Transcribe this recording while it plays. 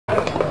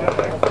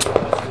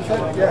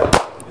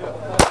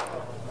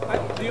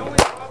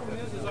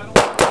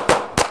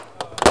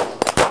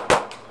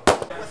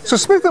So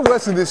Smith &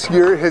 Wesson this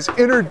year has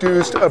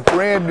introduced a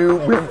brand new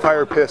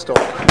rimfire pistol.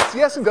 It's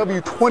the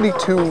S&W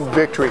 22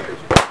 Victory.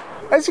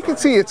 As you can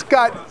see, it's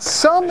got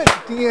some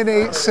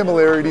DNA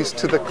similarities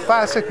to the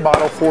classic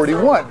Model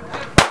 41,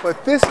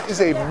 but this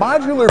is a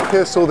modular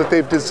pistol that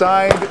they've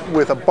designed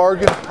with a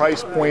bargain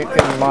price point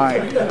in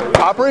mind.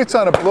 Operates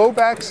on a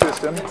blowback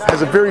system,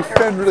 has a very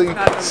friendly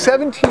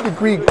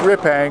 17-degree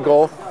grip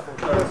angle,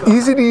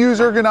 easy to use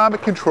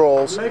ergonomic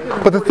controls,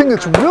 but the thing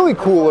that's really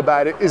cool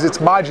about it is its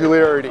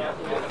modularity.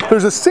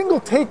 There's a single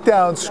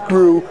takedown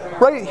screw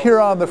right here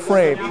on the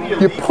frame.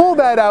 You pull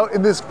that out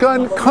and this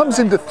gun comes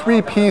into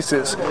 3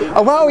 pieces,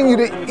 allowing you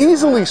to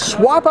easily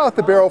swap out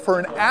the barrel for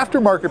an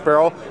aftermarket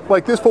barrel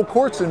like this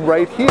Volquartsen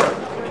right here.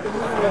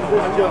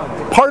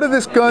 Part of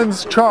this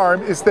gun's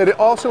charm is that it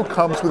also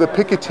comes with a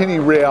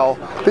Picatinny rail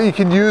that you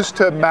can use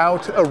to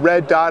mount a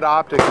red dot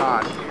optic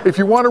on. If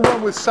you want to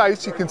run with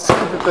sights, you can see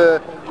that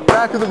the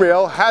back of the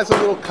rail has a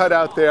little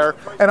cutout there,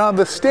 and on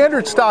the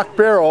standard stock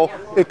barrel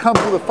it comes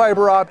with a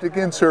fiber optic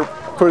insert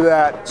for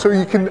that, so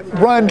you can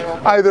run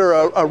either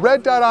a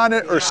red dot on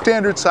it or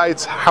standard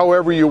sights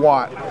however you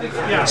want.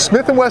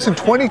 Smith & Wesson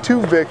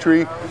 22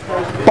 Victory,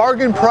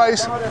 bargain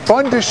price,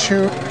 fun to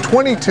shoot,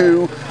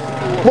 22,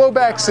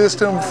 blowback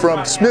system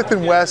from Smith &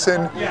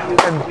 Wesson,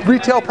 and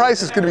retail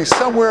price is going to be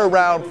somewhere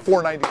around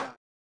 $4.99.